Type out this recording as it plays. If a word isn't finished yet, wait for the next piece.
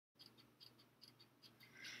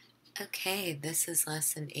Okay, this is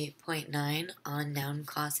lesson 8.9 on noun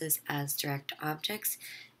clauses as direct objects,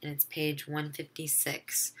 and it's page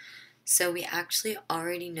 156. So we actually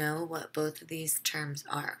already know what both of these terms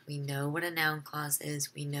are. We know what a noun clause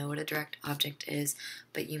is, we know what a direct object is,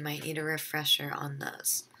 but you might need a refresher on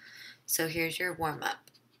those. So here's your warm-up.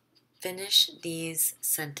 Finish these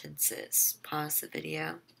sentences. Pause the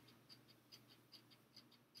video.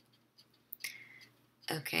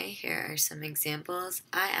 Okay, here are some examples.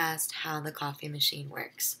 I asked how the coffee machine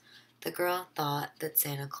works. The girl thought that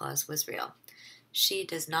Santa Claus was real. She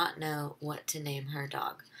does not know what to name her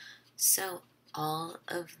dog. So all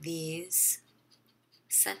of these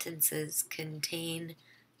sentences contain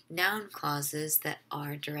noun clauses that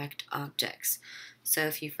are direct objects. So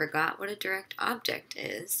if you forgot what a direct object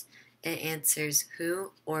is, it answers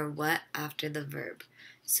who or what after the verb.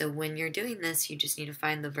 So when you're doing this, you just need to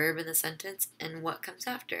find the verb in the sentence and what comes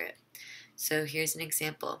after it. So here's an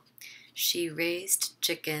example. She raised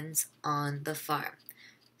chickens on the farm.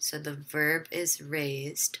 So the verb is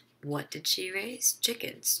raised. What did she raise?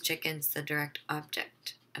 Chickens. Chickens, the direct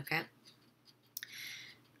object. Okay?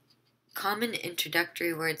 Common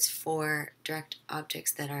introductory words for direct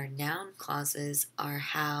objects that are noun clauses are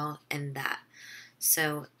how and that.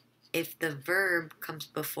 So if the verb comes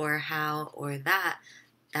before how or that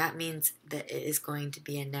means that it is going to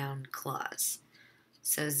be a noun clause.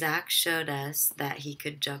 So Zach showed us that he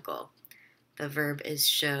could juggle. The verb is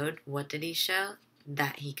showed. What did he show?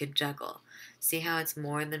 That he could juggle. See how it's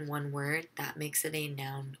more than one word? That makes it a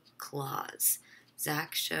noun clause.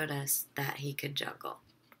 Zach showed us that he could juggle.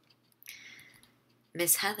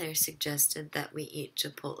 Miss Heather suggested that we eat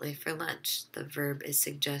Chipotle for lunch. The verb is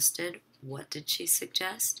suggested. What did she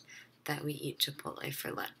suggest? That we eat Chipotle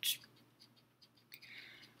for lunch.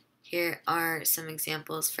 Here are some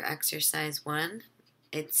examples for exercise 1.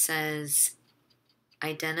 It says,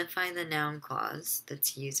 identify the noun clause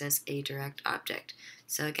that's used as a direct object.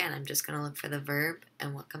 So again, I'm just going to look for the verb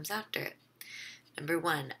and what comes after it. Number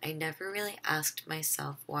 1, I never really asked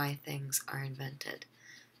myself why things are invented.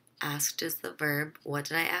 Asked is the verb. What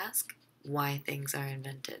did I ask? Why things are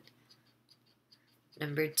invented.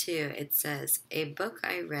 Number 2, it says, a book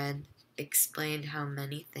I read explained how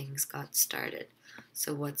many things got started.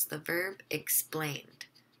 So what's the verb? Explained.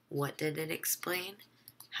 What did it explain?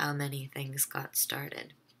 How many things got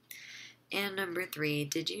started. And number 3,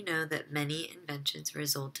 did you know that many inventions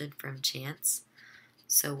resulted from chance?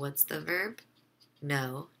 So what's the verb?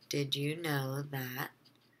 No. Did you know that?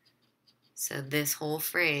 So this whole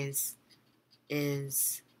phrase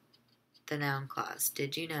is the noun clause.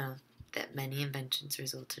 Did you know that many inventions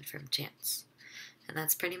resulted from chance? And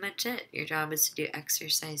that's pretty much it. Your job is to do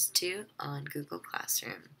exercise 2 on Google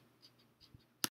Classroom.